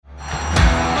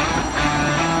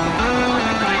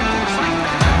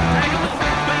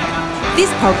This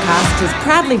podcast is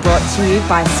proudly brought to you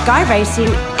by Sky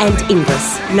Racing and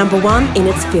Ingress, #1 in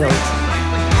its field.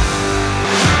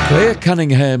 Clare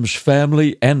Cunningham's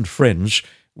family and friends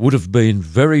would have been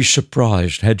very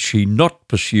surprised had she not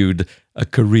pursued a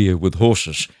career with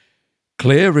horses.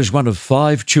 Clare is one of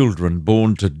 5 children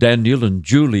born to Daniel and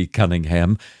Julie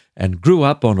Cunningham and grew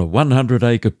up on a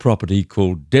 100-acre property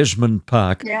called Desmond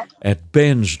Park at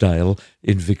Bairnsdale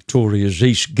in Victoria's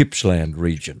East Gippsland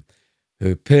region.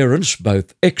 Her parents,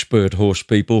 both expert horse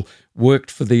people,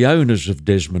 worked for the owners of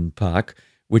Desmond Park,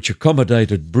 which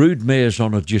accommodated brood mares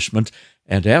on adjustment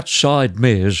and outside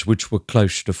mares which were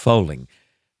close to foaling.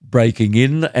 Breaking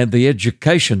in and the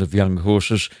education of young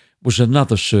horses was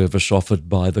another service offered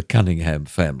by the Cunningham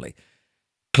family.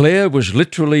 Clare was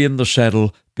literally in the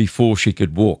saddle before she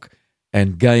could walk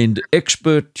and gained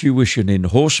expert tuition in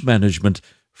horse management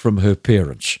from her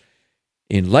parents.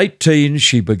 In late teens,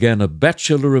 she began a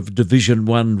Bachelor of Division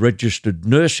I registered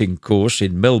nursing course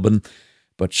in Melbourne,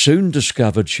 but soon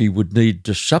discovered she would need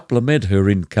to supplement her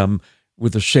income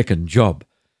with a second job.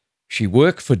 She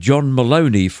worked for John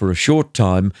Maloney for a short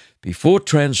time before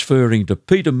transferring to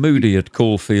Peter Moody at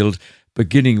Caulfield,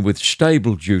 beginning with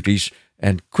stable duties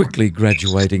and quickly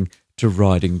graduating to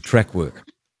riding track work.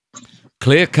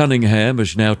 Clare Cunningham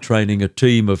is now training a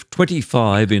team of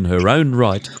 25 in her own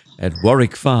right at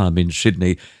Warwick Farm in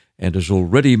Sydney and has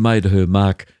already made her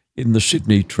mark in the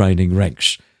Sydney training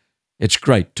ranks. It's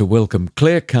great to welcome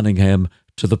Clare Cunningham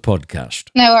to the podcast.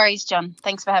 No worries, John.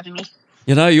 Thanks for having me.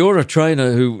 You know, you're a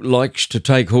trainer who likes to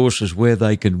take horses where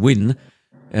they can win,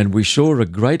 and we saw a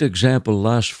great example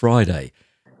last Friday,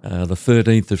 the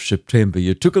 13th of September.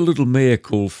 You took a little mare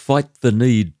called Fight the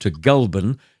Need to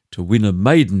Goulburn to win a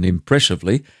maiden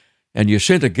impressively, and you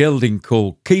sent a gelding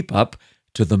called Keep Up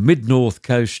to the mid-north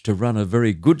coast to run a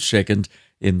very good second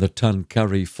in the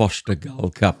Tuncurry Foster Gull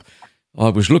Cup. I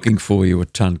was looking for you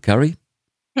at Tuncurry.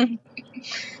 We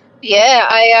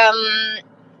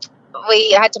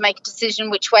had to make a decision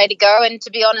which way to go, and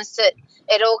to be honest,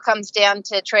 it all comes down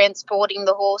to transporting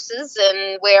the horses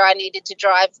and where I needed to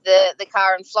drive the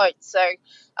car and float. So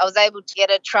I was able to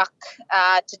get a truck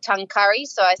to Tuncurry,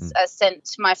 so I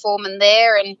sent my foreman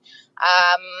there, and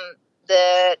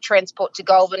the transport to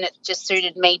Goulburn, it just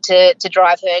suited me to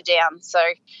drive her down. So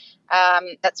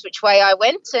that's which way I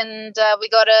went, and we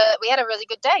had a really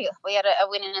good day. We had a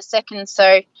win in a second,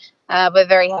 so we're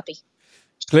very happy.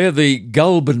 Clare, the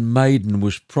Goulburn maiden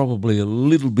was probably a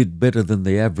little bit better than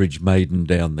the average maiden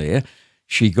down there.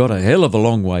 She got a hell of a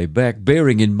long way back,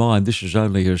 bearing in mind this is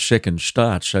only her second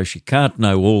start, so she can't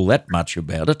know all that much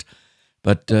about it.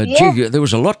 But, gee, there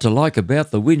was a lot to like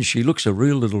about the win. She looks a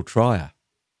real little trier.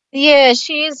 Yeah,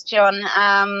 she is, John.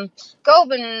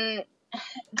 Goulburn,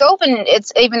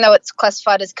 it's even though it's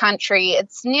classified as country,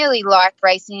 it's nearly like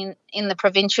racing in the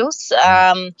provincials.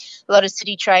 A lot of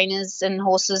city trainers and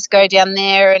horses go down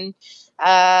there, and we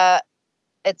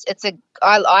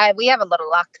have a lot of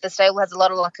luck. The stable has a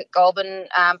lot of luck at Goulburn.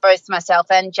 Both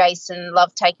myself and Jason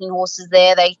love taking horses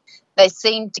there. They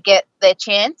seem to get their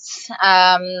chance.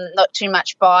 Not too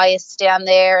much bias down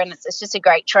there, and it's just a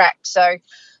great track. So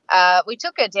we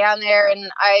took her down there,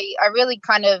 and I really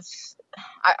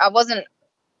I wasn't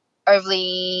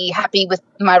overly happy with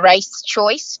my race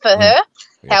choice for her.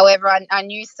 Yeah. However, I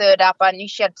knew third up, I knew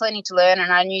she had plenty to learn,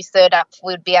 and I knew third up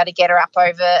would be able to get her up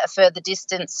over a further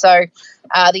distance. So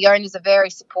the owners are very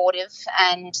supportive,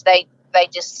 and they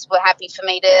just were happy for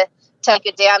me to take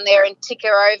her down there and tick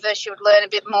her over. She would learn a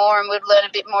bit more, and we'd learn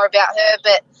a bit more about her.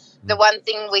 But the one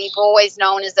thing we've always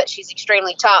known is that she's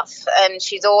extremely tough, and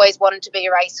she's always wanted to be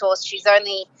a racehorse. She's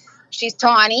tiny.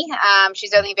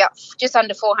 She's only about just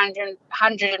under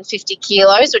 150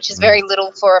 kilos, which is very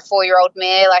little for a 4-year-old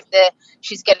mare.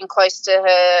 She's getting close to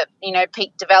her,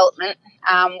 peak development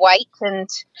weight, and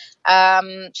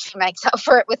she makes up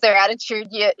for it with her attitude.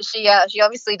 Yeah, she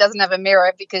obviously doesn't have a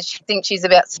mirror because she thinks she's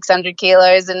about 600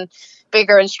 kilos and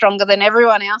bigger and stronger than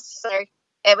everyone else. So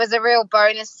it was a real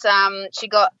bonus. She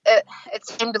got it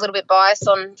seemed a little bit biased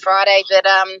on Friday, but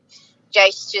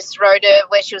Jace just rode her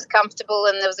where she was comfortable,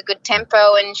 and there was a good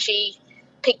tempo, and she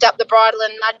picked up the bridle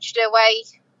and nudged her way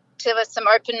to some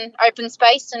open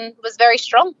space and was very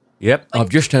strong. Yep, I've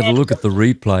just had a look at the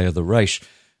replay of the race.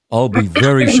 I'll be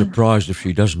very surprised if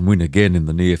she doesn't win again in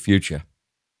the near future.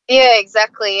 Yeah,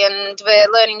 exactly, and we're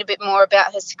learning a bit more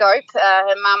about her scope.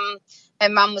 Her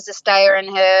mum was a stayer and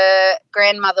her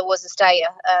grandmother was a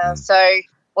stayer, so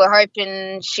we're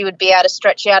hoping she would be able to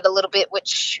stretch out a little bit,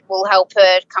 which will help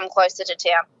her come closer to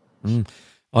town.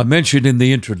 I mentioned in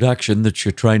the introduction that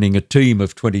you're training a team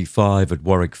of 25 at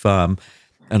Warwick Farm,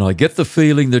 and I get the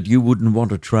feeling that you wouldn't want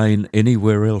to train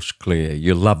anywhere else, Clare.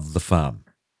 You love the farm.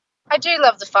 I do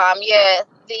love the farm. Yeah,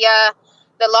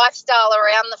 the lifestyle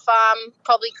around the farm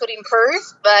probably could improve,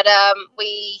 but our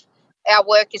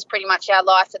work is pretty much our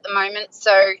life at the moment.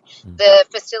 So the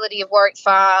facility of Warwick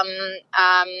Farm,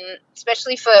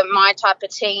 especially for my type of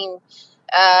team,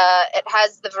 it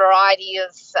has the variety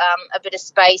of a bit of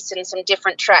space and some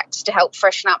different tracks to help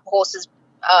freshen up horses'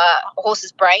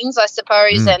 brains, I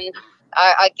suppose, and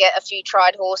I get a few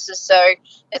tried horses, so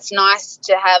it's nice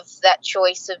to have that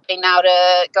choice of being able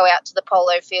to go out to the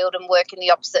polo field and work in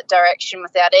the opposite direction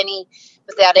without any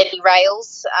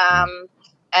rails.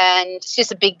 And it's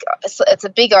just a big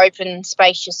open,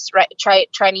 spacious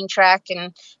training track,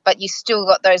 but you still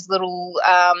got those little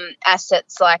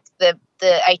assets like the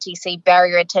ATC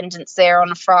barrier attendants there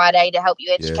on a Friday to help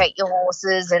you educate your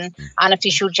horses, and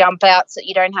unofficial jump outs that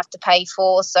you don't have to pay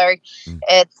for. So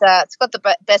it's got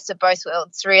the best of both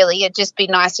worlds, really. It'd just be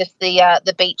nice if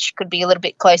the beach could be a little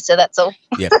bit closer, that's all.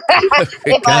 Yeah.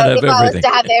 if I was to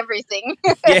have everything.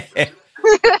 Yeah.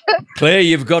 Clare,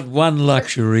 you've got one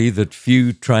luxury that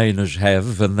few trainers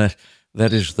have, and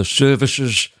that is the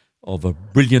services of a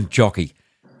brilliant jockey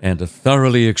and a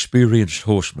thoroughly experienced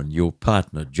horseman, your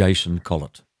partner, Jason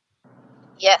Collett.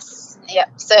 Yes,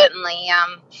 certainly.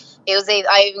 I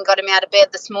even got him out of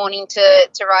bed this morning to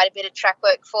ride a bit of track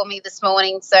work for me this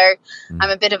morning. So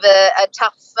I'm a bit of a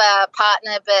tough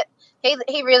partner, but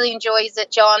he really enjoys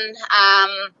it, John.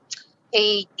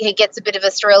 He gets a bit of a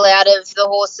thrill out of the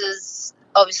horses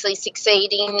obviously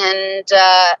succeeding and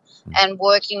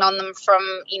working on them from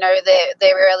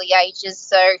their early ages.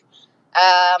 So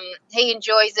he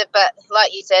enjoys it, but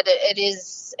like you said,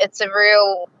 it's a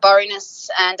real bonus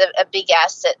and a big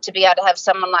asset to be able to have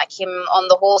someone like him on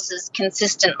the horses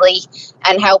consistently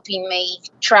and helping me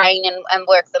train and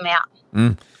work them out.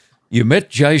 You met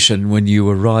Jason when you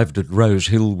arrived at Rose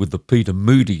Hill with the Peter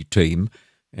Moody team,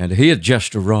 and he had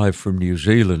just arrived from New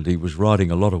Zealand. He was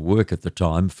riding a lot of work at the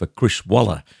time for Chris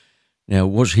Waller. Now,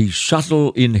 was he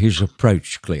subtle in his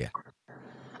approach, Clare?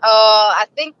 Oh, I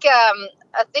think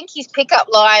his pickup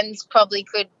lines probably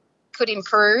could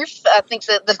improve. I think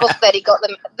the book that he got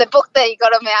them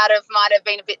out of might have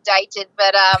been a bit dated,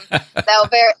 but they were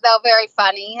very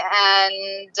funny,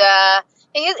 and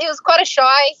he was quite a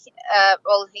shy.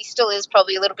 Well, he still is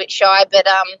probably a little bit shy, but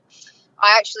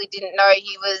I actually didn't know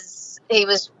he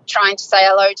was trying to say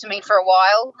hello to me for a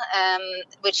while,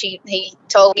 which he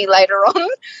told me later on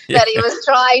that he was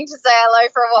trying to say hello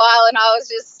for a while, and I was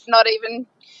just not even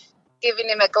giving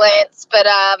him a glance. But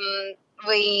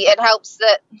it helps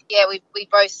that we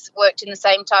both worked in the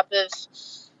same type of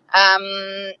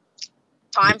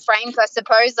time frames, I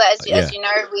suppose. As you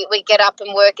know, we get up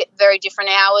and work at very different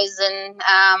hours,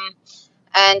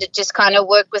 and it just kind of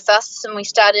worked with us, and we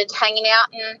started hanging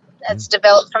out, and it's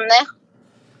developed from there.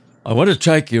 I want to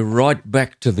take you right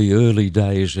back to the early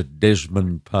days at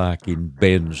Desmond Park in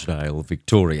Bairnsdale,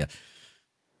 Victoria.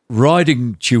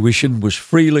 Riding tuition was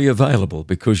freely available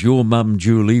because your mum,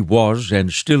 Julie, was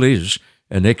and still is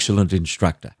an excellent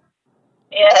instructor.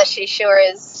 Yeah, she sure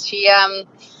is. It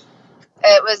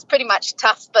was pretty much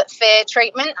tough but fair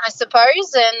treatment, I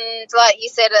suppose. And like you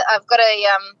said, I've got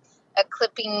a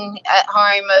clipping at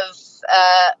home of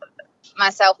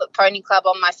myself at Pony Club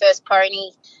on my first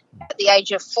pony. At the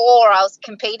age of 4, I was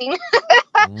competing.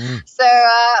 So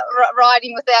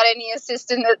riding without any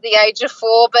assistant at the age of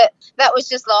 4, but that was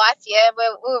just life. Yeah, we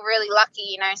were really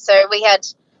lucky, so we had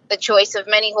the choice of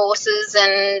many horses,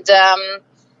 and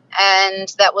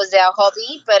that was our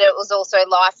hobby, but it was also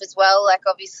life as well. Like,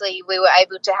 obviously we were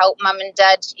able to help mum and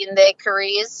dad in their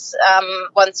careers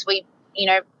once we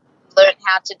learned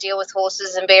how to deal with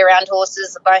horses and be around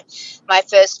horses. My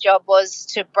first job was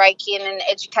to break in and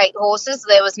educate horses.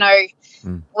 There was no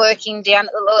working down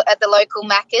at the local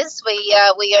Macca's. We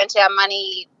earned our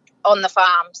money on the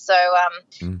farm. So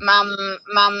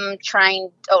mum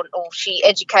trained, or she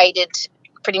educated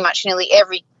pretty much nearly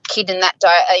every kid in that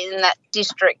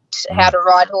district how to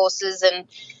ride horses, and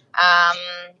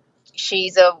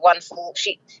she's a wonderful.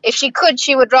 If she could,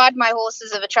 she would ride my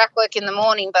horses of a track work in the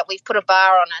morning, but we've put a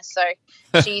bar on her, so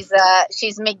she's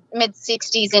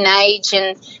mid-60s in age,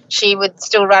 and she would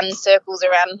still run circles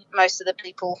around most of the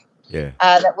people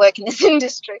that work in this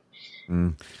industry.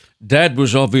 Dad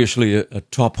was obviously a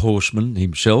top horseman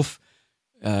himself.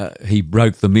 He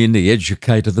broke them in, he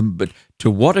educated them, but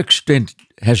to what extent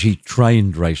has he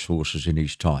trained racehorses in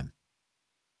his time?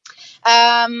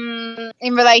 In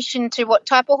relation to what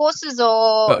type of horses,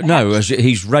 or no, as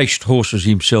he's raced horses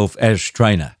himself as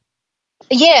trainer.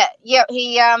 Yeah.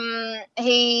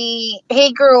 He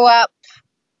grew up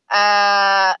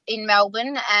in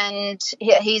Melbourne, and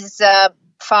his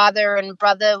father and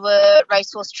brother were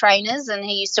racehorse trainers, and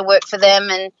he used to work for them,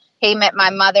 and he met my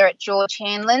mother at George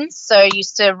Hanlon's, so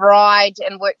used to ride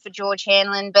and work for George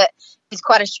Hanlon, but he's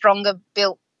quite a stronger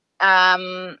built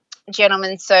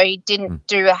gentleman, so he didn't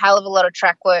do a hell of a lot of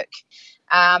track work,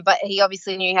 but he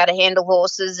obviously knew how to handle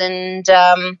horses, and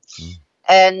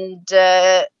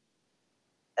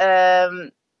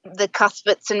the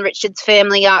Cuthberts and Richards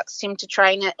family asked him to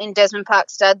train in Desmond Park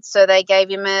Stud, so they gave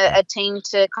him a team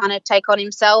to kind of take on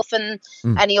himself, and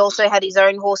he also had his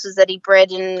own horses that he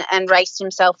bred and raced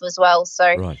himself as well.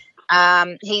 So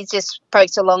he's just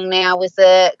poked along now with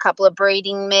a couple of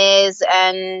breeding mares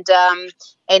and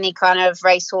any kind of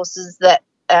race horses that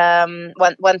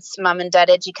once Mum and Dad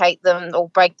educate them or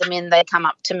break them in, they come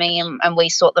up to me and we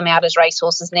sort them out as race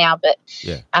horses now. But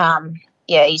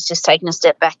he's just taken a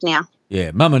step back now.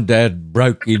 Yeah, Mum and Dad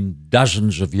broke in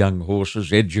dozens of young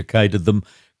horses, educated them,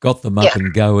 got them up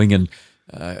and going, and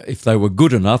if they were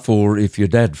good enough, or if your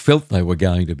dad felt they were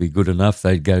going to be good enough,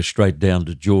 they'd go straight down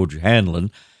to George Hanlon.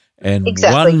 And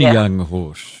young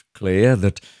horse, Clare,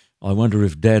 that I wonder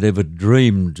if Dad ever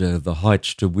dreamed the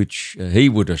heights to which he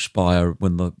would aspire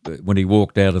when he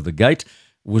walked out of the gate,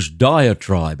 was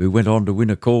Diatribe, who went on to win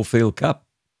a Caulfield Cup.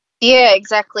 Yeah,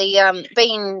 exactly.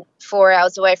 Being 4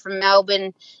 hours away from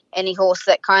Melbourne, any horse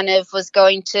that kind of was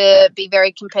going to be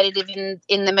very competitive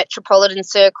in the metropolitan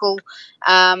circle,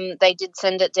 they did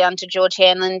send it down to George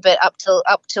Hanlon. But up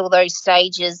till those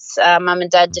stages, Mum and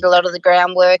Dad did a lot of the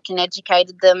groundwork and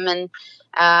educated them, and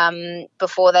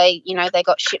before they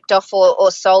got shipped off or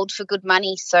sold for good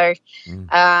money. So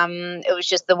it was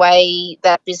just the way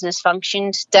that business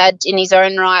functioned. Dad, in his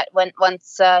own right,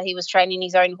 once he was training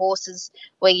his own horses,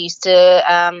 we used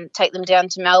to take them down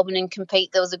to Melbourne and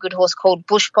compete. There was a good horse called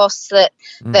Bush Boss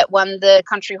that won the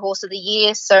Country Horse of the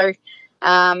Year. So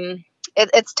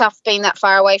it's tough being that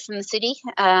far away from the city,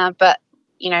 but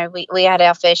we had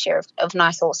our fair share of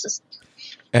nice horses.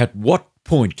 At what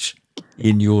point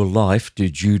in your life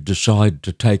did you decide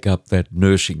to take up that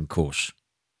nursing course?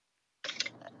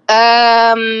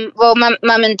 Well, Mum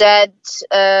and Dad,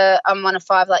 I'm one of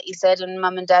five, like you said, and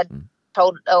Mum and Dad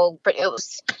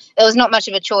it was not much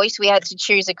of a choice. We had to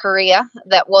choose a career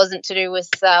that wasn't to do with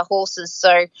horses.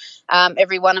 So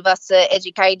every one of us are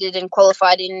educated and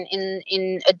qualified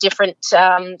in a different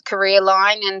career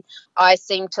line, and I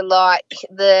seem to like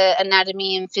the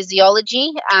anatomy and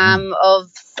physiology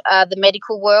of the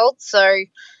medical world. So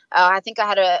I think I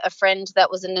had a friend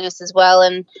that was a nurse as well,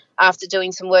 and after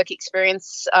doing some work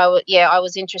experience, I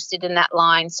was interested in that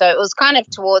line. So it was kind of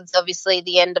towards, obviously,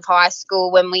 the end of high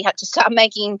school when we had to start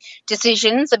making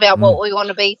decisions about what we want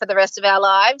to be for the rest of our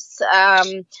lives.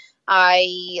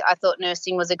 I thought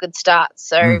nursing was a good start.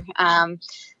 So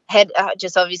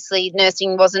just obviously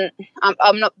nursing wasn't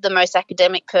I'm not the most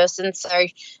academic person, so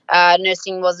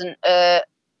nursing wasn't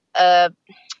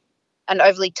an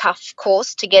overly tough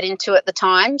course to get into at the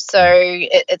time, so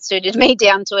it suited me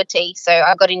down to a T. So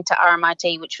I got into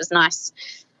RMIT, which was nice,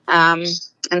 and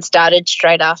started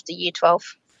straight after Year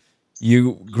 12.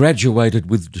 You graduated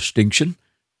with distinction,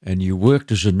 and you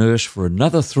worked as a nurse for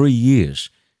another 3 years.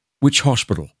 Which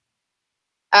hospital?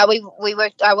 I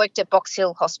worked at Box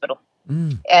Hill Hospital,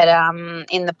 in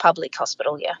the public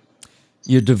hospital. Yeah.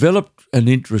 You developed an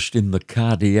interest in the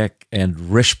cardiac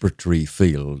and respiratory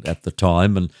field at the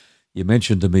time, and you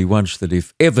mentioned to me once that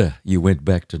if ever you went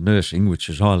back to nursing, which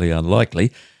is highly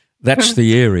unlikely, that's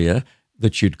the area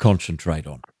that you'd concentrate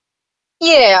on.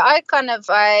 Yeah,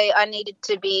 I needed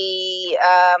to be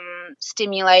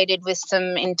stimulated with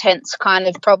some intense kind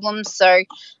of problems. So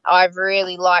I've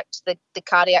really liked the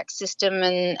cardiac system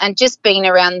and just being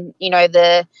around,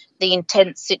 the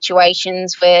intense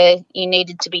situations where you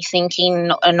needed to be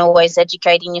thinking and always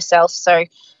educating yourself. So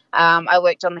I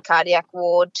worked on the cardiac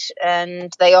ward,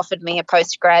 and they offered me a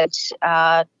postgrad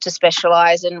to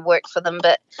specialise and work for them,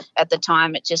 but at the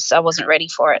time I wasn't ready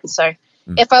for it. So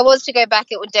if I was to go back,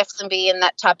 it would definitely be in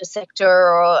that type of sector,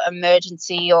 or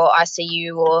emergency, or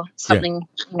ICU, or something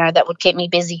that would keep me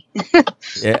busy.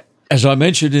 Yeah. As I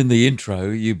mentioned in the intro,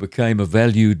 you became a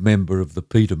valued member of the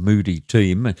Peter Moody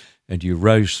team, and you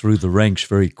rose through the ranks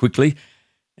very quickly.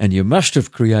 And you must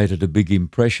have created a big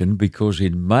impression, because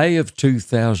in May of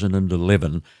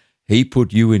 2011, he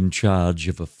put you in charge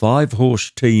of a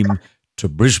 5-horse team to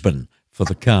Brisbane for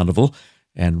the carnival,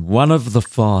 and one of the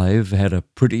 5 had a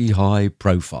pretty high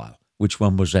profile. Which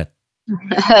one was that?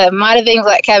 Might have been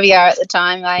Black Caviar at the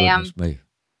time. Me.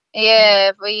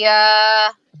 Yeah,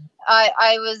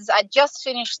 I just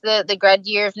finished the grad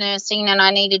year of nursing, and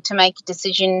I needed to make a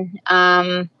decision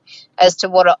as to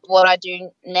what I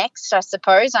do next. I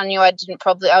suppose I knew I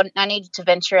needed to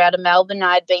venture out of Melbourne.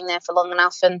 I had been there for long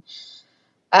enough, and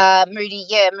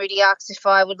Moody asked if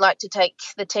I would like to take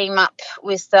the team up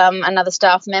with another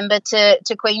staff member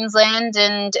to Queensland,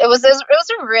 and it was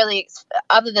a really,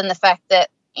 other than the fact that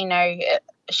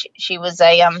she was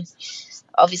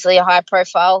obviously a high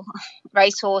profile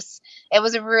racehorse. It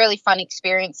was a really fun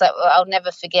experience that I'll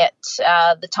never forget.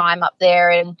 The time up there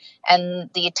and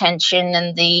the attention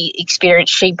and the experience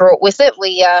she brought with it.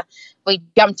 We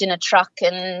jumped in a truck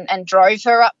and drove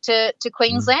her up to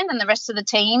Queensland and the rest of the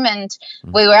team, and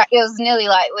it was nearly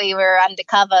like we were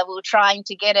undercover. We were trying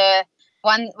to get her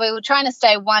we were trying to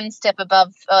stay one step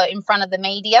above in front of the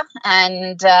media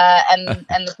and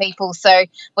the people. So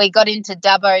we got into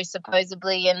Dubbo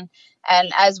supposedly, and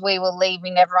as we were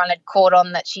leaving, everyone had caught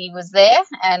on that she was there,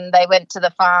 and they went to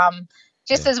the farm.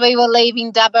 Just as we were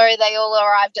leaving Dubbo, they all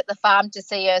arrived at the farm to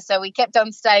see her. So we kept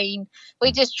on staying.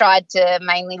 We just tried to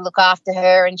mainly look after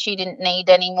her, and she didn't need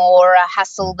any more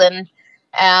hassle than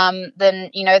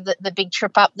the big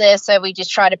trip up there. So we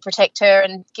just tried to protect her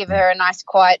and give her a nice,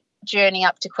 quiet journey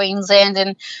up to Queensland.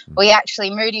 And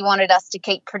Moody wanted us to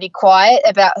keep pretty quiet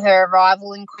about her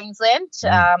arrival in Queensland.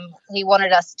 He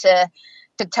wanted us to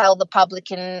tell the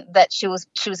public and that she was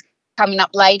coming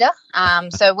up later.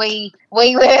 So we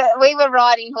were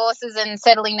riding horses and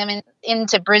settling them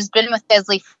into Brisbane with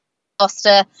Besley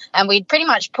Foster, and we'd pretty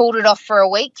much pulled it off for a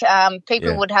week.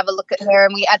 People would have a look at her,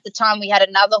 and at the time we had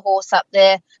another horse up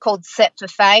there called Set for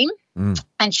Fame.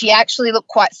 And she actually looked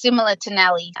quite similar to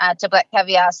Nellie, to Black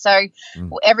Caviar. So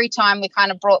every time we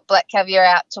kind of brought Black Caviar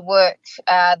out to work,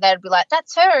 they'd be like,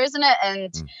 "That's her, isn't it?"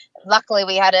 And luckily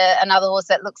we had another horse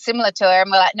that looked similar to her,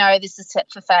 and we're like, "No, this is Set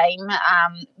for Fame.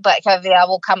 Black Caviar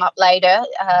will come up later,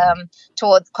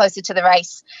 closer to the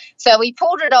race." So we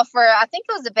pulled it off for, I think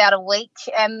it was about a week,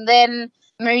 and then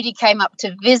Moody came up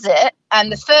to visit,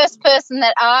 and the first person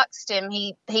that asked him,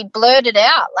 he blurted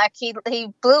out, like he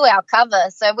blew our cover.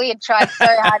 So we had tried so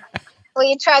hard.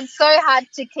 We had tried so hard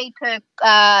to keep her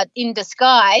in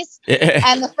disguise,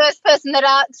 and the first person that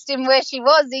asked him where she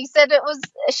was, he said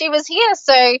she was here.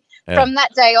 So from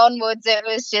that day onwards, it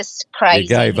was just crazy. You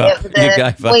gave up.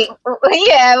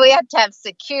 We had to have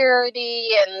security,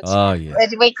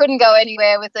 and we couldn't go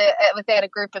anywhere without a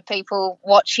group of people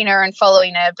watching her and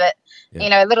following her. But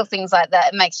little things like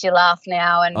that, it makes you laugh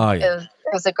now, and it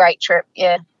was a great trip.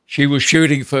 Yeah, she was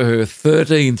shooting for her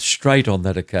 13th straight on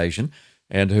that occasion.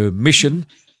 And her mission,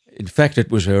 in fact,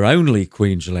 it was her only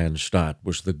Queensland start,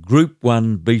 was the Group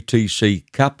 1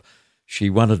 BTC Cup. She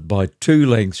won it by 2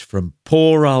 lengths from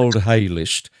poor old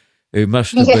Haylist, who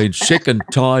must have been sick and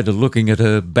tired of looking at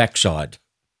her backside.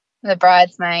 The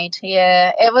bridesmaid,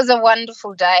 yeah. It was a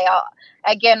wonderful day.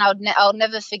 I'll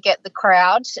never forget the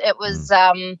crowd. It was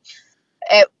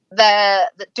the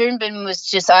Doomben was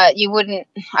just I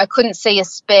couldn't see a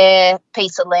spare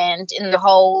piece of land in the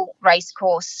whole race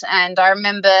course. And I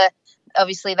remember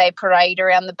obviously they parade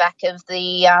around the back of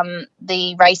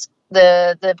the race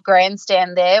the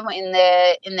grandstand there in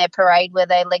their parade where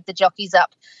they leg the jockeys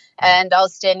up, and I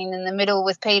was standing in the middle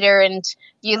with Peter, and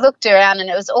you looked around and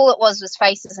it was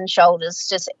faces and shoulders,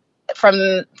 just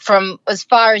from as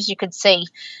far as you could see.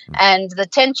 And the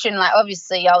tension, like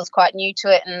obviously I was quite new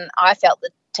to it and I felt the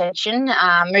tension.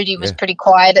 Moody was pretty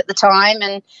quiet at the time,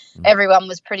 and everyone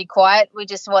was pretty quiet. We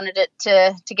just wanted it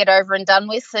to get over and done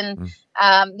with, and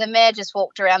the mare just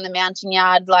walked around the mountain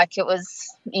yard like it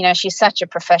was, she's such a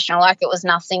professional, like it was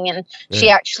nothing. And she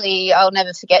actually, I'll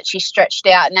never forget, she stretched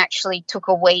out and actually took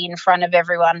a wee in front of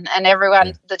everyone, and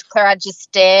everyone, the crowd just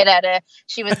stared at her.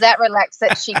 She was that relaxed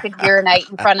that she could urinate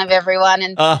in front of everyone,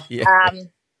 and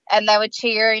and they were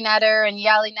cheering at her and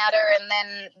yelling at her. And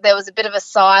then there was a bit of a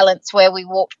silence where we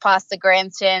walked past the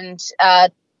grandstand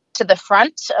to the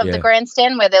front of the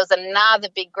grandstand, where there was another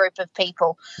big group of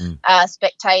people,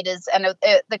 spectators. And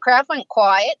the crowd went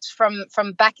quiet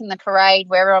from back in the parade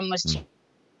where everyone was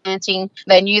chanting.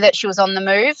 They knew that she was on the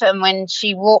move. And when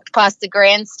she walked past the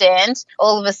grandstand,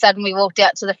 all of a sudden we walked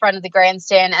out to the front of the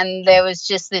grandstand, and there was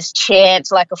just this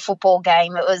chant like a football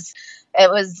game. It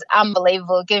was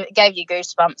unbelievable. It gave you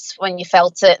goosebumps when you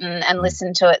felt it and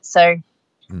listened to it. So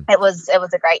it was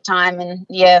a great time, and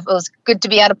it was good to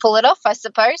be able to pull it off, I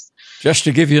suppose. Just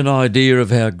to give you an idea of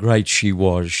how great she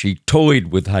was, she toyed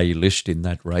with Haylist in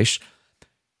that race.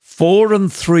 4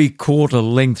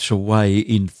 3/4 lengths away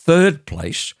in third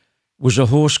place was a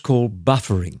horse called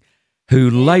Buffering, who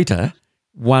later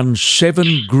won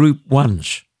 7 Group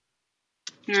 1s.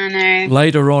 I know.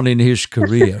 Later on in his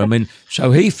career.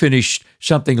 So he finished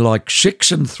something like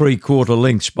 6 3/4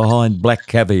 lengths behind Black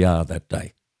Caviar that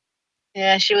day.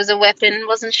 Yeah, she was a weapon,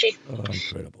 wasn't she? Oh,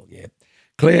 incredible, yeah.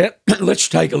 Claire, let's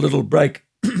take a little break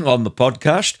on the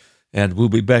podcast, and we'll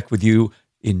be back with you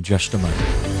in just a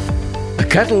moment.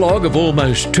 catalogue of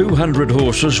almost 200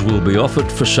 horses will be offered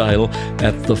for sale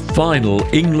at the final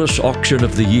English auction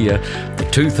of the year, the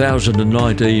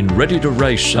 2019 Ready to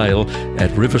Race sale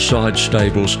at Riverside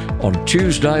Stables on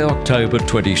Tuesday, October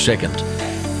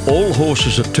 22nd. All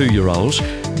horses are 2-year-olds,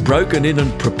 broken in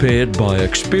and prepared by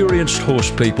experienced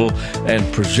horse people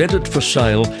and presented for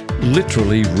sale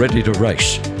literally ready to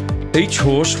race. Each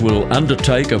horse will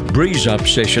undertake a breeze-up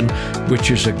session, which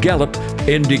is a gallop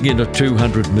ending in a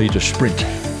 200-metre sprint.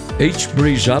 Each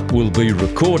breeze-up will be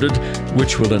recorded,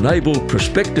 which will enable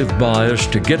prospective buyers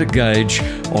to get a gauge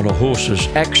on a horse's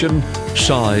action,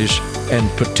 size and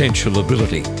potential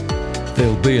ability.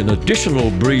 There'll be an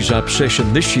additional breeze-up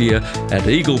session this year at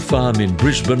Eagle Farm in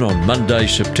Brisbane on Monday,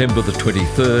 September the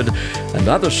 23rd, and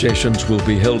other sessions will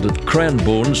be held at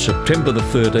Cranbourne, September the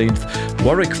 13th,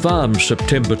 Warwick Farm,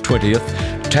 September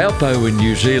 20th, Taupo in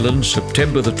New Zealand,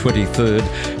 September the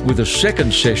 23rd, with a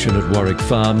second session at Warwick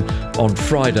Farm on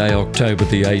Friday, October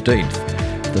the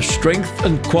 18th. The strength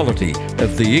and quality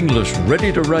of the English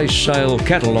Ready to Race sale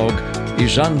catalogue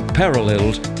is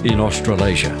unparalleled in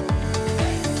Australasia.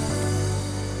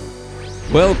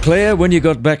 Well, Clare, when you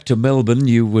got back to Melbourne,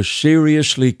 you were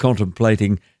seriously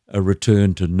contemplating a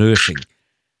return to nursing.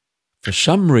 For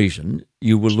some reason,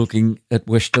 you were looking at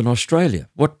Western Australia.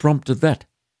 What prompted that?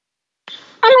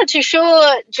 I'm not too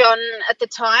sure, John, at the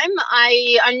time.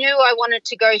 I knew I wanted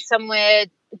to go somewhere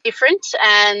different,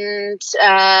 and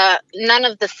none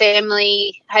of the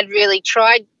family had really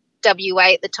tried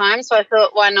WA at the time, so I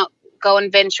thought, why not go and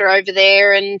venture over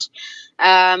there? And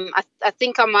I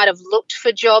think I might have looked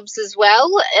for jobs as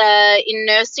well in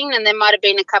nursing, and there might have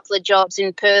been a couple of jobs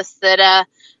in Perth that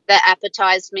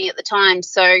appetised me at the time.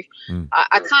 So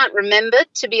I can't remember,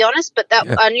 to be honest, but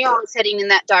I knew I was heading in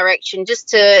that direction just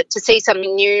to see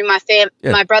something new.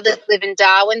 My brothers live in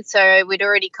Darwin, so we'd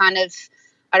already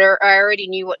I already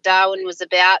knew what Darwin was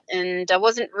about, and I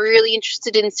wasn't really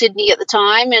interested in Sydney at the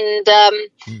time. And,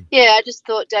 I just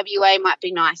thought WA might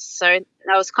be nice. So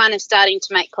I was kind of starting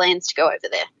to make plans to go over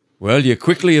there. Well, you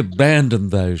quickly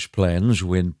abandoned those plans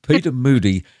when Peter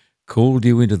Moody called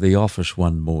you into the office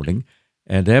one morning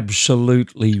and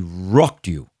absolutely rocked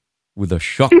you with a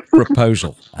shock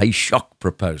proposal, a shock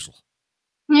proposal.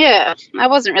 Yeah, I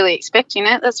wasn't really expecting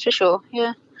it, that's for sure,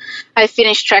 yeah. I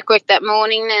finished track work that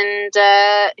morning,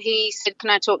 and he said, "Can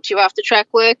I talk to you after track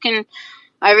work?" And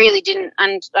I really didn't,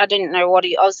 and I didn't know what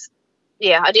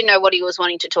I didn't know what he was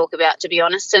wanting to talk about, to be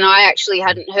honest. And I actually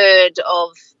hadn't heard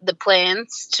of the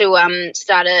plans to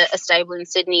start a stable in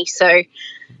Sydney. So,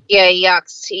 yeah,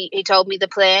 he told me the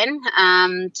plan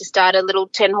to start a little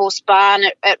 10-horse barn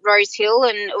at Rose Hill,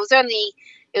 and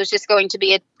it was just going to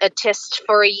be a test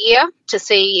for a year to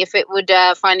see if it would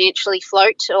financially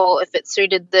float or if it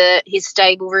suited his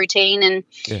stable routine, and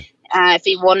if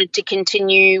he wanted to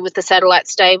continue with the satellite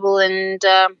stable. And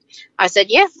I said,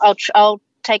 yeah, I'll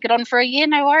take it on for a year,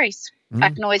 no worries.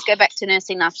 I can always go back to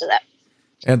nursing after that.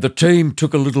 And the team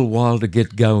took a little while to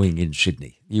get going in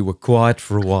Sydney. You were quiet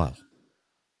for a while.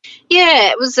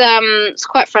 Yeah, it was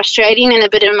quite frustrating and a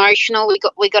bit emotional.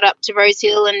 We got up to Rose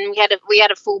Hill and we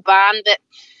had a full barn, but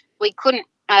we couldn't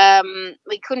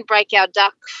break our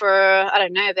duck for, I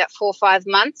don't know, about 4 or 5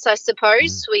 months, I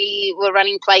suppose. We were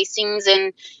running placings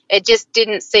and it just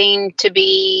didn't seem to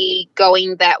be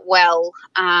going that well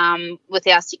with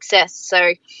our success.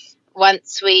 So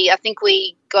once I think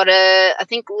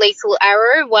Lethal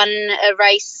Arrow won a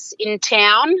race in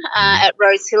town at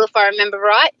Rose Hill, if I remember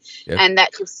right, and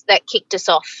that kicked us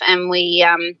off. And we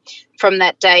from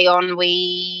that day on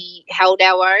we held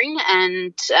our own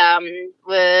and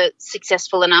were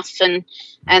successful enough,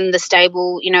 and the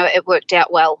stable, it worked out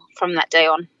well from that day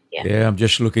on. Yeah, I'm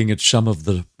just looking at some of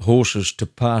the horses to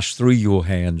pass through your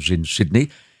hands in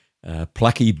Sydney.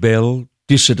 Plucky Bell,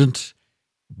 Dissident,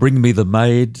 Bring Me the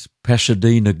Maid,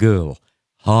 Pasadena Girl,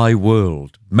 High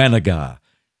World, Managar,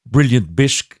 Brilliant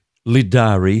Bisque,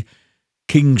 Lidari,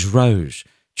 King's Rose.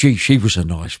 Gee, she was a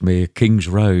nice mare, King's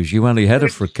Rose. You only had her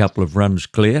for a couple of runs,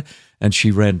 Clare, and she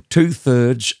ran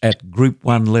 2/3 at Group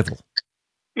 1 level.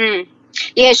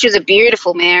 Yeah, she was a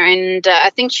beautiful mare, and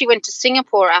I think she went to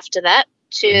Singapore after that.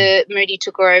 Moody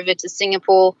took her over to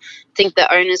Singapore. I think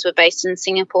the owners were based in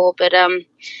Singapore, but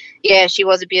she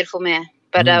was a beautiful mare.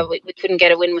 But we couldn't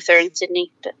get a win with her in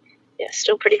Sydney. But yeah,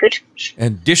 still pretty good.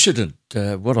 And Dissident,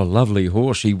 what a lovely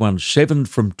horse. He won 7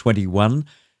 from 21,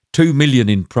 2 million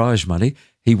in prize money.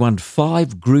 He won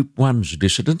 5 Group 1s,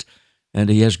 Dissident, and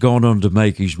he has gone on to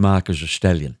make his mark as a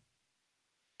stallion.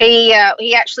 He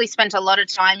actually spent a lot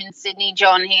of time in Sydney,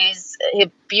 John. He's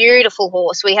a beautiful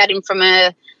horse. We had him from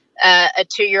a a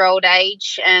 2-year-old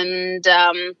age, and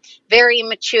very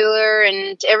immature,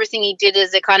 and everything he did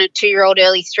as a kind of 2-year-old,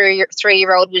 early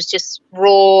 3-year-old was just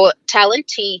raw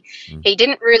talent. He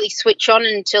didn't really switch on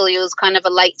until he was kind of a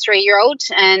late 3-year-old,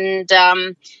 and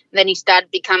then he started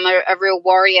to become a real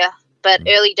warrior. But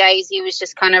early days, he was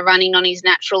just kind of running on his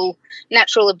natural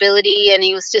ability, and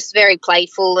he was just very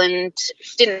playful and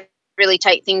didn't really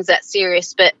take things that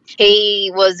serious. But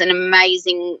he was an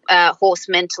amazing horse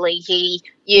mentally.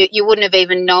 You wouldn't have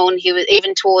even known he was,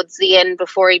 even towards the end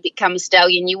before he became a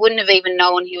stallion, you wouldn't have even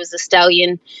known he was a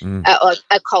stallion,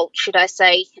 a colt, should I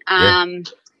say.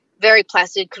 Very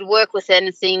placid, could work with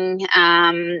anything,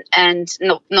 and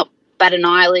not bat an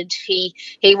eyelid. He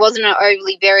wasn't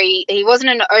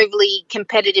an overly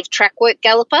competitive track work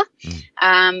galloper.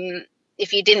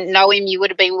 If you didn't know him, you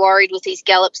would have been worried with his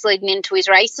gallops leading into his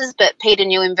races, but Peter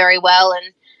knew him very well,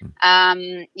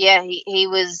 and he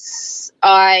was.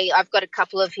 I've got a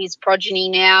couple of his progeny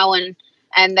now,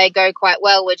 and they go quite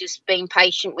well. We're just being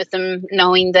patient with them,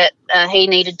 knowing that he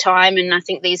needed time, and I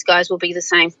think these guys will be the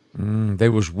same.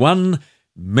 There was one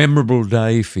memorable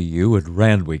day for you at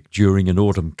Randwick during an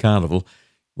autumn carnival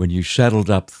when you saddled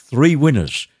up 3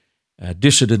 winners.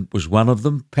 Dissident was one of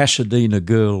them, Pasadena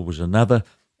Girl was another,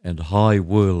 and High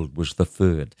World was the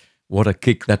third. What a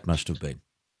kick that must have been.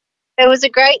 It was a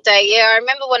great day, yeah. I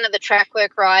remember one of the track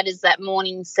work riders that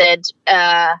morning said,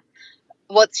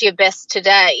 what's your best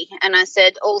today? And I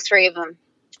said, all 3 of them.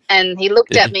 And he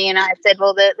looked at me and I said,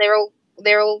 well,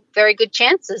 they're all very good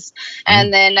chances.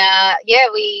 And then,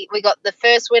 we got the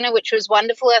first winner, which was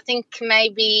wonderful. I think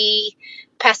maybe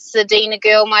Pasadena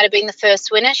Girl might have been the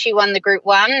first winner. She won the Group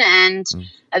 1, and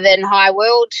then High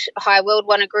World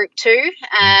won a Group 2.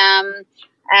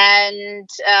 And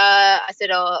I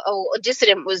said,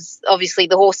 Dissident was obviously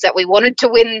the horse that we wanted to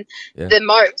win the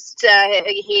most.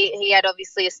 He had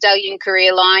obviously a stallion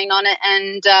career lying on it,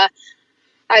 and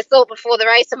I thought before the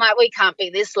race, I'm like, we can't be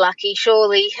this lucky,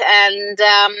 surely. And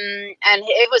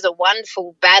it was a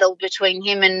wonderful battle between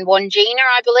him and Wangina,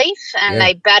 I believe, and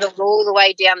they battled all the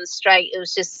way down the straight. It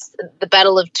was just the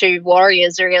battle of 2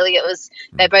 warriors, really. It was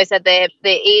they both had their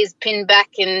ears pinned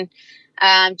back, and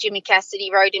Jimmy Cassidy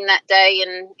rode him that day,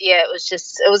 and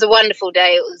it was a wonderful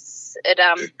day.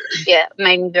 It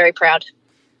made me very proud.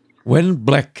 When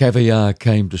Black Caviar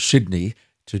came to Sydney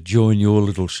to join your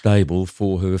little stable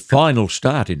for her final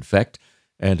start, in fact,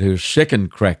 and her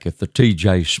second crack at the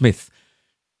TJ Smith,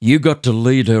 you got to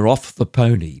lead her off the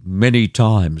pony many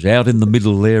times out in the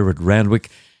middle there at Randwick.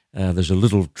 There's a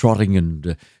little trotting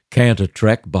and canter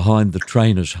track behind the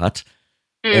trainer's hut,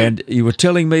 and you were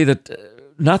telling me that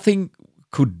nothing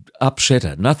could upset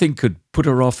her, nothing could put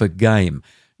her off her game.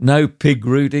 No pig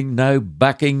rooting, no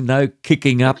bucking, no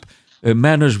kicking up. Her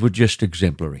manners were just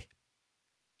exemplary.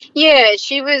 Yeah,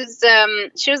 she was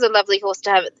a lovely horse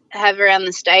to have around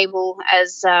the stable,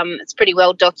 as it's pretty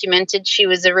well documented. She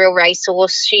was a real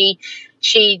racehorse.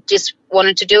 She just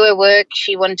wanted to do her work.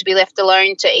 She wanted to be left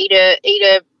alone to eat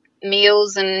her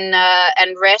meals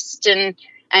and rest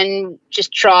and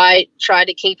just try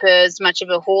to keep her as much of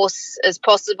a horse as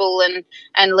possible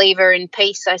and leave her in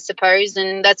peace, I suppose.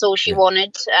 And that's all she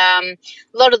wanted. A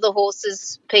lot of the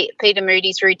horses, Peter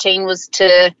Moody's routine was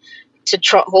to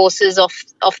trot horses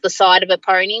off the side of a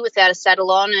pony without a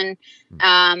saddle on, and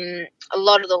a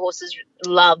lot of the horses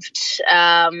loved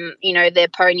their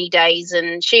pony days,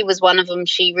 and she was one of them.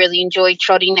 She really enjoyed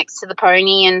trotting next to the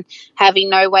pony and having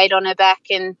no weight on her back,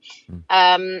 and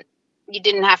you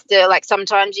didn't have to,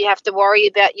 sometimes you have to worry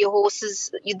about your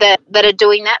horses that are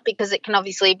doing that, because it can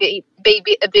obviously be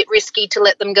a bit risky to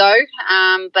let them go,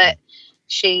 but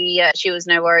she was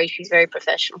no worry. She's very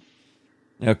professional.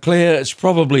 Now, Claire, it's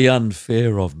probably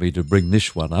unfair of me to bring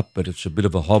this one up, but it's a bit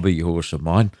of a hobby horse of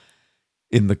mine.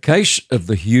 In the case of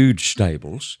the huge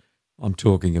stables, I'm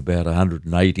talking about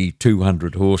 180,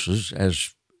 200 horses,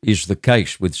 as is the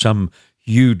case with some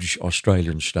huge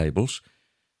Australian stables.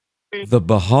 The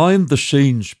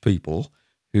behind-the-scenes people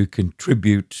who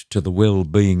contribute to the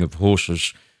well-being of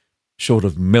horses sort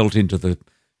of melt into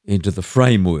the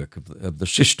framework of the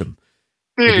system.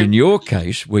 But in your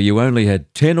case, where you only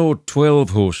had 10 or 12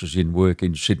 horses in work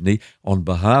in Sydney, on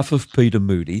behalf of Peter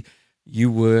Moody, you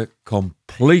were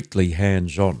completely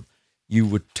hands-on. You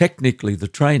were technically the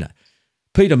trainer.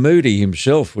 Peter Moody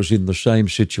himself was in the same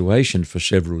situation for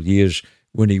several years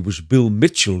when he was Bill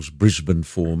Mitchell's Brisbane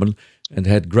foreman and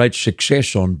had great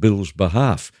success on Bill's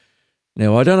behalf.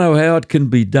 Now, I don't know how it can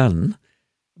be done,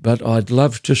 but I'd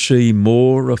love to see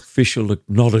more official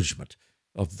acknowledgement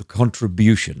of the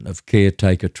contribution of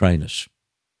caretaker trainers.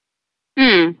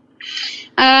 Look,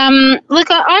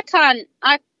 I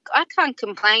can't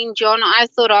complain, John. I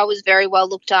thought I was very well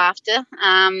looked after.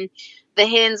 The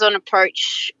hands-on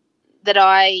approach that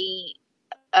I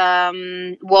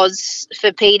was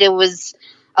for Peter was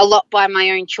a lot by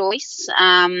my own choice.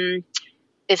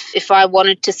 If I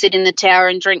wanted to sit in the tower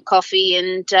and drink coffee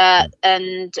and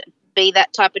be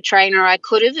that type of trainer, I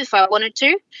could have if I wanted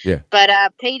to. Yeah. But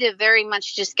Peter very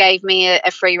much just gave me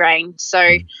a free rein. So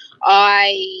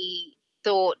I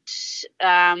thought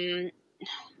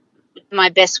my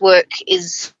best work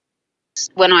is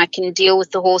when I can deal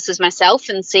with the horses myself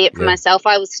and see it for myself.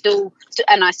 I was still,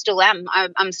 and I still am.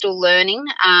 I'm still learning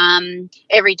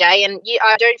every day, and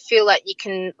I don't feel like you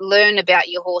can learn about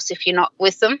your horse if you're not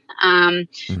with them.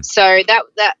 So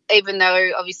that even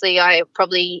though obviously I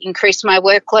probably increased my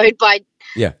workload by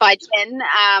 10,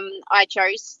 I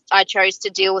chose to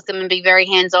deal with them and be very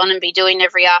hands on and be doing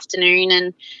every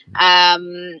afternoon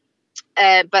and.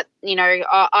 But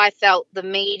I felt the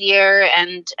media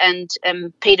and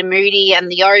Peter Moody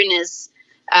and the owners,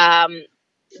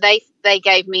 they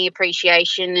gave me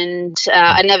appreciation, and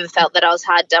I never felt that I was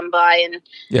hard done by, and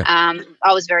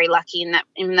I was very lucky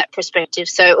in that perspective.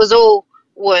 So it was all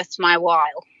worth my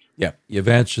while. Yeah, you've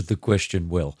answered the question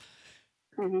well.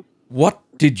 Mm-hmm. What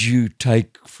did you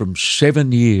take from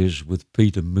 7 years with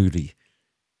Peter Moody?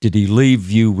 Did he leave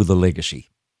you with a legacy?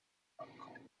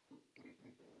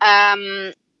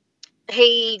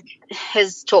 He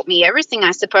has taught me everything,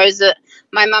 I suppose. That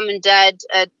my mum and dad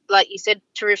are, like you said,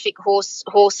 terrific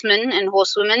horsemen and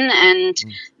horsewomen, and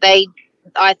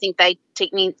I think they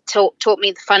taught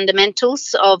me the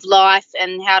fundamentals of life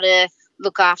and how to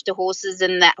look after horses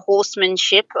and that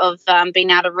horsemanship of being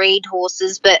able to read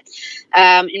horses. But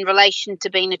in relation to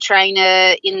being a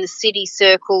trainer in the city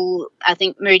circle, I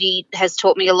think Moody has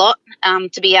taught me a lot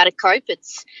to be able to cope.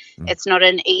 It's not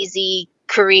an easy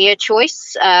career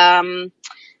choice, and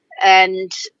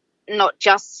not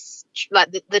just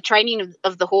like the training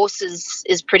of the horses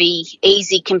is pretty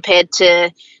easy compared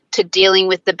to dealing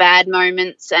with the bad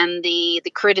moments and the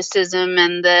criticism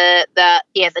and the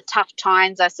tough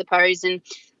times, I suppose, and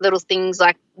little things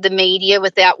like the media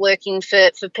without working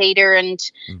for Peter and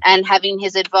having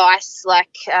his advice,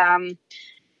 like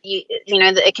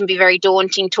it can be very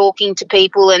daunting talking to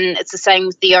people, and it's the same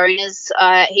with the owners.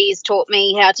 He's taught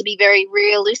me how to be very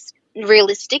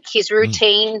realistic. His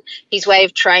routine, his way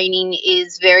of training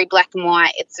is very black and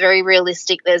white. It's very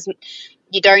realistic.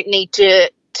 You don't need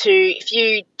to if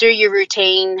you do your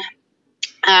routine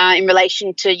in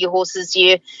relation to your horses,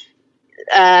 you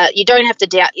don't have to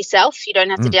doubt yourself. You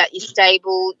don't have to doubt your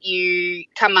stable. You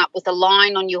come up with a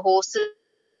line on your horses.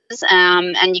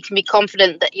 And you can be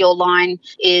confident that your line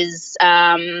is,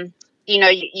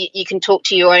 you can talk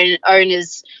to your own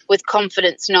owners with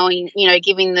confidence, knowing,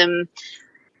 giving them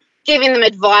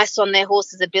advice on their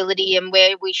horse's ability and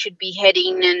where we should be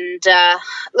heading. And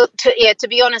to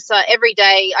be honest, every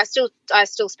day I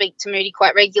still speak to Moody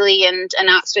quite regularly and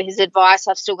ask for his advice.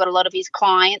 I've still got a lot of his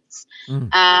clients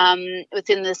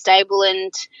within the stable,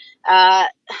 and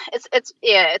it's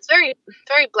very,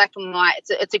 very black and white.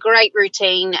 It's a great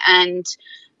routine, and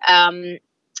I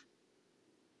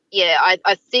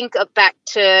think back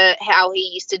to how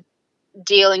he used to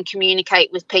deal and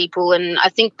communicate with people, and I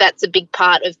think that's a big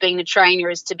part of being a trainer,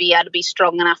 is to be able to be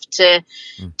strong enough to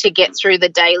get through the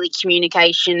daily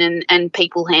communication and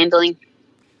people handling.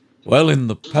 Well, in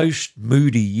the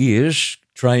post-Moody years,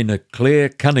 trainer Clare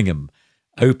Cunningham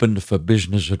opened for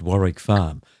business at Warwick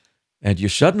Farm, and you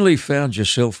suddenly found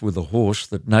yourself with a horse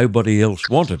that nobody else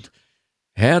wanted.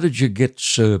 How did you get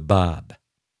Sir Barb?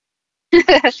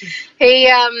 I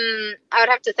would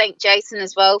have to thank Jason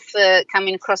as well for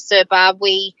coming across Sir Barb.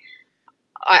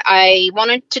 I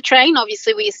wanted to train.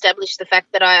 Obviously, we established the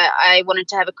fact that I wanted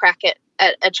to have a crack at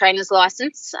a trainer's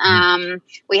license.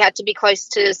 We had to be close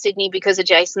to Sydney because of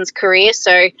Jason's career,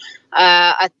 so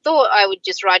I thought I would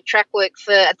just ride track work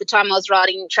at the time I was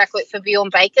riding track work for Bjorn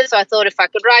Baker, so I thought if I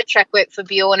could ride track work for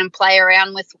Bjorn and play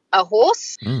around with a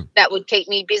horse, that would keep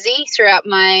me busy throughout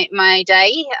my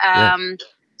day.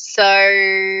 So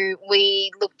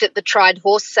we looked at the tried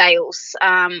horse sales.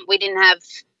 We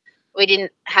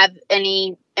didn't have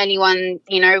anyone,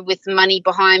 with money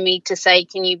behind me to say,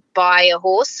 can you buy a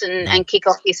horse and kick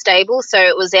off your stable? So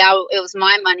it was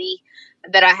my money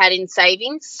that I had in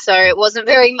savings. So it wasn't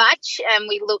very much. And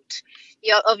we looked,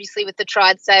 obviously with the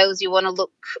tried sales, you want to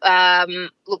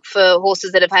look for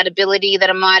horses that have had ability that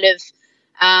I might have,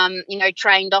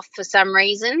 trained off for some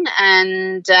reason,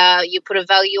 and you put a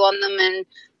value on them, and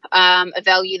a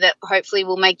value that hopefully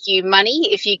will make you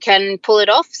money if you can pull it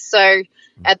off. So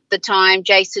At the time,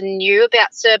 Jason knew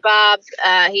about Sir Barb.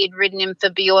 He had ridden him for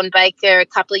Bjorn Baker a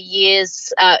couple of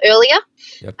years earlier,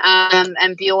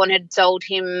 and Bjorn had sold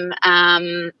him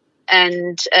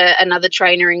and another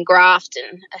trainer in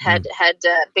Grafton had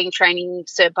been training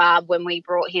Sir Barb when we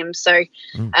brought him. So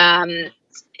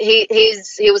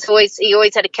he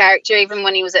always had a character. Even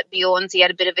when he was at Bjorn's, he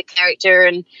had a bit of a character.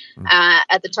 And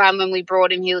at the time when we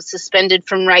brought him, he was suspended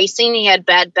from racing. He had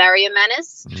bad barrier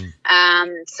manners.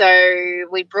 So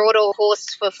we brought a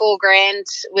horse for $4,000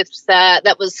 with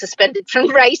that was suspended from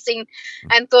racing,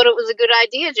 and thought it was a good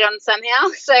idea, John, somehow.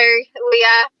 So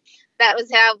that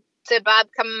was how Sir Barb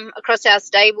come across our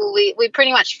stable. We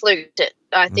pretty much fluked it.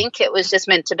 I think it was just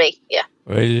meant to be, yeah.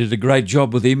 Well, you did a great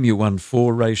job with him. You won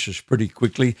 4 races pretty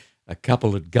quickly, a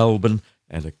couple at Goulburn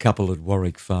and a couple at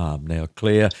Warwick Farm. Now,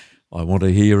 Clare, I want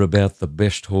to hear about the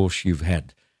best horse you've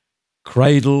had,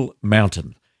 Cradle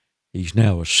Mountain. He's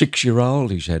now a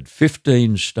 6-year-old. He's had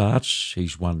 15 starts.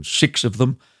 He's won 6 of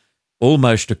them,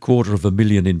 almost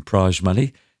 $250,000 in prize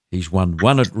money. He's won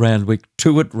 1 at Randwick,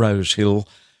 2 at Rose Hill.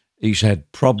 He's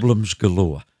had problems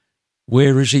galore.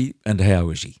 Where is he and how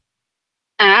is he?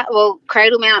 Well,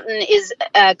 Cradle Mountain is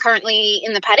currently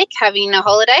in the paddock having a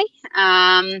holiday.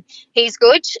 He's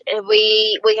good.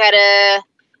 We had a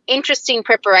interesting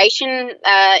preparation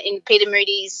in Peter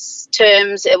Moody's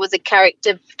terms. It was a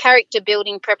character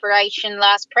building preparation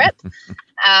last prep.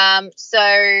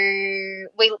 So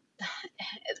we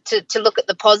to look at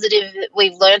the positive,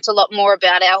 we've learnt a lot more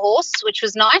about our horse, which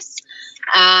was nice.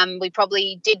 We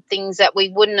probably did things that we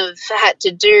wouldn't have had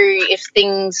to do if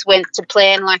things went to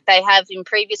plan like they have in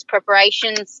previous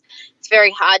preparations. It's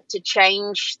very hard to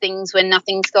change things when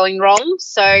nothing's going wrong.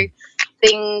 So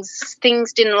things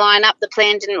didn't line up. The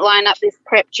plan didn't line up this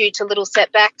prep due to little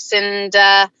setbacks, and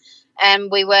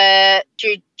we were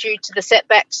due to the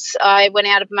setbacks. I went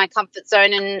out of my comfort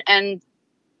zone and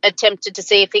attempted to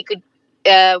see if he could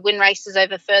win races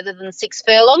over further than 6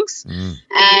 furlongs,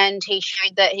 and he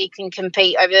showed that he can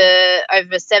compete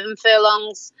over 7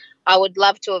 furlongs. I would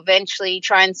love to eventually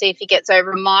try and see if he gets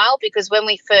over a mile, because when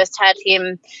we first had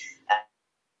him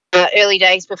early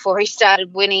days before he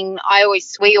started winning,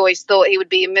 we always thought he would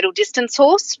be a middle distance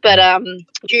horse, but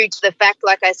due to the fact,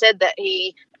 like I said, that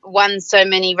he won so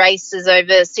many races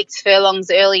over 6 furlongs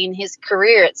early in his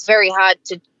career, it's very hard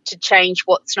to change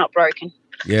what's not broken.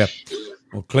 Yeah.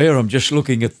 Well, Clare, I'm just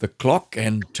looking at the clock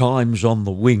and time's on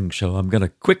the wing, so I'm going to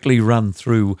quickly run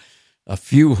through a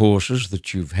few horses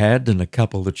that you've had and a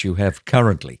couple that you have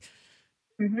currently.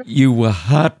 You were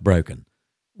heartbroken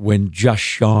when Just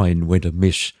Shine went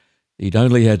amiss. He'd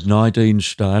only had 19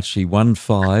 starts. He won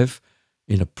 5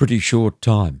 in a pretty short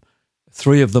time,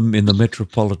 3 of them in the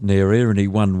metropolitan area, and he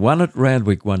won 1 at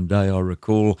Randwick one day, I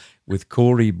recall, with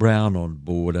Corey Brown on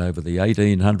board over the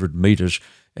 1,800 metres,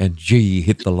 and gee,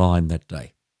 hit the line that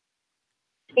day.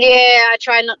 Yeah, I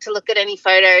try not to look at any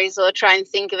photos or try and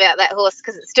think about that horse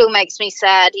because it still makes me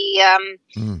sad. He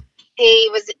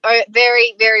was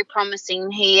very, very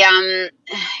promising. He,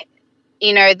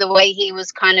 the way he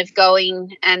was kind of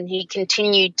going, and he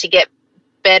continued to get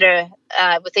better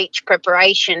with each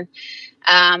preparation.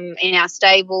 In our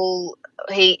stable,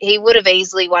 he would have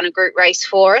easily won a group race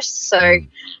for us. So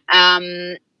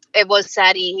it was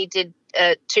sad. He did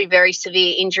 2 very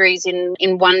severe injuries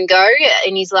in one go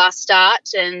in his last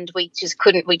start, and we just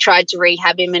couldn't. We tried to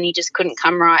rehab him, and he just couldn't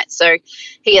come right. So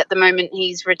at the moment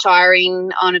he's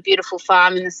retiring on a beautiful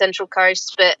farm in the Central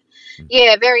Coast. But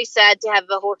yeah, very sad to have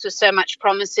a horse with so much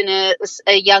promise in a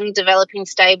young developing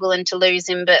stable and to lose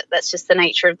him. But that's just the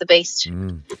nature of the beast.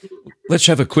 Let's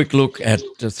have a quick look at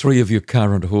 3 of your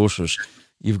current horses.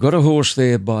 You've got a horse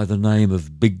there by the name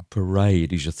of Big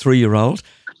Parade. He's a 3-year-old.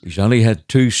 He's only had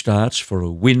 2 starts for a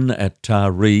win at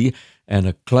Taree and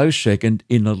a close second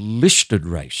in a listed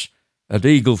race at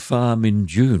Eagle Farm in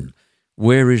June.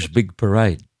 Where is Big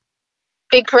Parade?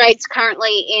 Big Parade's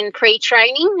currently in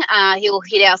pre-training. He'll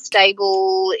hit our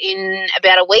stable in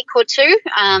about a week or 2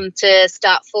 to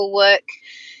start full work.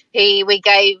 We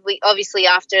obviously,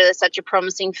 after such a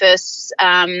promising first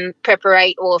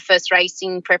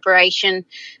racing preparation,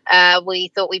 we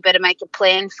thought we better make a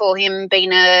plan for him,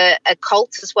 being a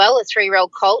colt as well, a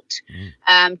 3-year-old colt,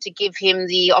 to give him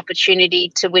the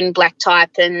opportunity to win black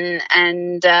type and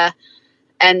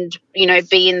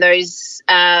be in those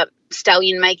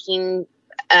stallion making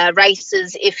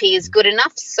races if he is good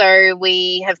enough. So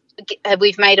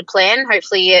we've made a plan.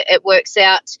 Hopefully it works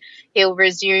out. He'll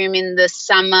resume in the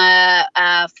summer,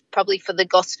 probably for the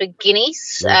Gosford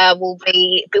Guineas. Will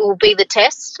be the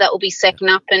test that will be second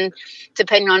up, and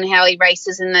depending on how he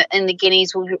races in the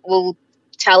Guineas, we'll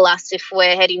tell us if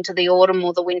we're heading to the autumn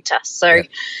or the winter. So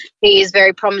he is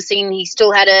very promising. He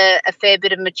still had a fair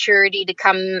bit of maturity to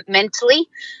come mentally,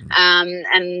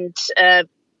 and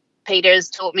Peter has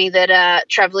taught me that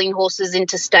travelling horses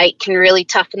interstate can really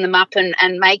toughen them up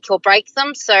and make or break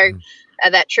them. So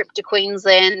that trip to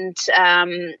Queensland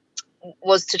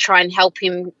was to try and help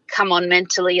him come on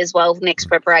mentally as well next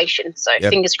preparation. So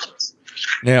fingers crossed.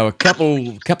 Now, a couple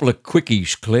of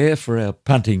quickies, Claire, for our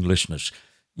punting listeners.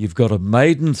 You've got a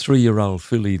maiden 3-year-old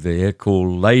filly there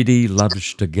called Lady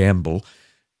Loves to Gamble.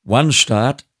 One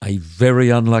start, a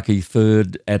very unlucky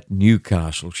third at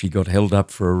Newcastle. She got held up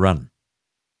for a run.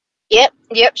 Yep.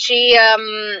 She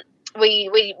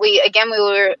we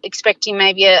were expecting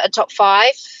maybe a top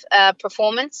 5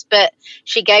 performance, but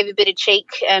she gave a bit of cheek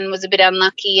and was a bit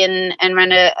unlucky and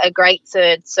ran a great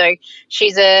third. So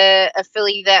she's a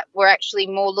filly that we're actually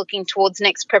more looking towards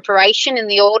next preparation in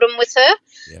the autumn with her.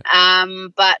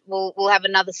 But we'll have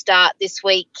another start this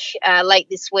week, late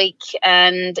this week,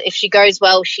 and if she goes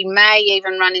well, she may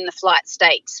even run in the flight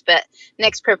stakes. But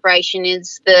next preparation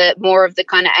is the more of the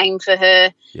kind of aim for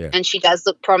her, and she does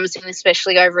look promising,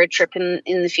 especially over a trip in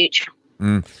the future.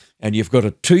 And you've got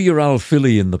a 2-year-old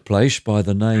filly in the place by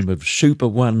the name of Super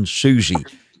One Susie.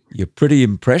 You're pretty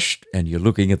impressed, and you're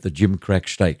looking at the Gimcrack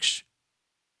Stakes.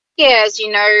 Yeah, as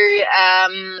you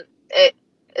know,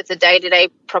 it's a day-to-day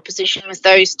proposition with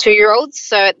those 2-year-olds.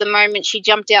 So at the moment, she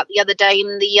jumped out the other day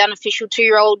in the unofficial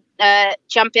 2-year-old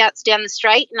jump outs down the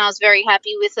straight, and I was very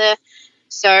happy with her.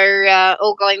 So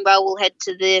all going well, we'll head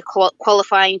to the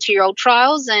qualifying 2-year-old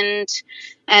trials,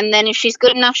 and then if she's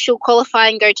good enough, she'll qualify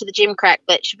and go to the Gimcrack.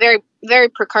 But she's very, very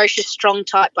precocious, strong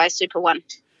type by Super One.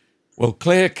 Well,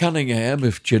 Clare Cunningham,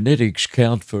 if genetics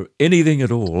count for anything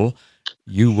at all,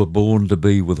 you were born to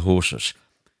be with horses.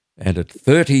 And at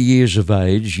 30 years of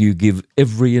age, you give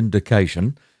every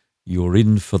indication you're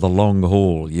in for the long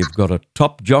haul. You've got a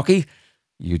top jockey.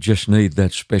 You just need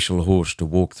that special horse to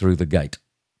walk through the gate.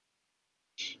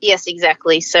 Yes,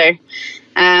 exactly. So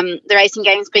the racing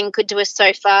game's been good to us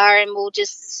so far, and we'll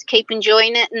just keep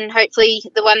enjoying it. And hopefully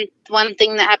the one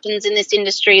thing that happens in this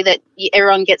industry that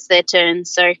everyone gets their turn.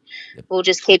 So we'll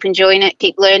just keep enjoying it,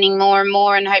 keep learning more and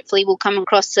more, and hopefully we'll come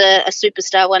across a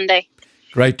superstar one day.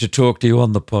 Great to talk to you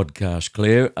on the podcast,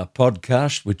 Claire, a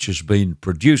podcast which has been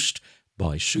produced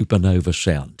by Supernova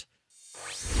Sound.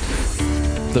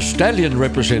 The stallion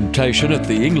representation at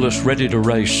the English Ready to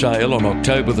Race sale on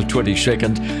October the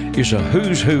 22nd is a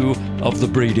who's who of the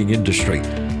breeding industry.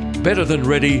 Better Than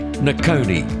Ready,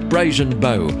 Nakoni, Brazen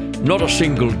Bow, Not a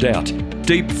Single Doubt,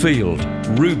 Deep Field,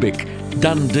 Rubik,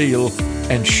 Done Deal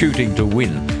and Shooting to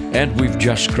Win. And we've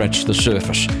just scratched the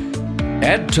surface.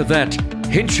 Add to that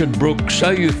Hinchinbrook,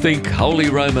 So You Think, Holy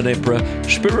Roman Emperor,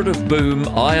 Spirit of Boom,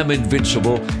 I Am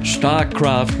Invincible,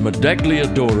 Starcraft, Medaglia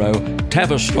Doro,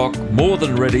 Tavistock, More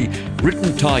Than Ready,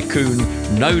 Written Tycoon,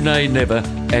 No Nay Never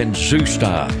and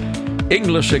Zoostar.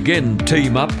 Inglis again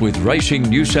team up with Racing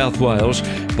New South Wales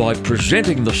by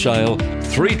presenting the sale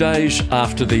 3 days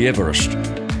after the Everest.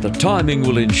 The timing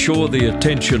will ensure the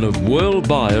attention of world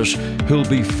buyers who'll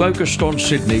be focused on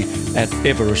Sydney at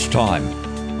Everest time.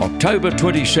 October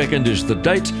 22nd is the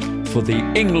date for the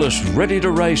Inglis Ready to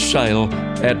Race sale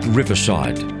at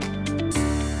Riverside.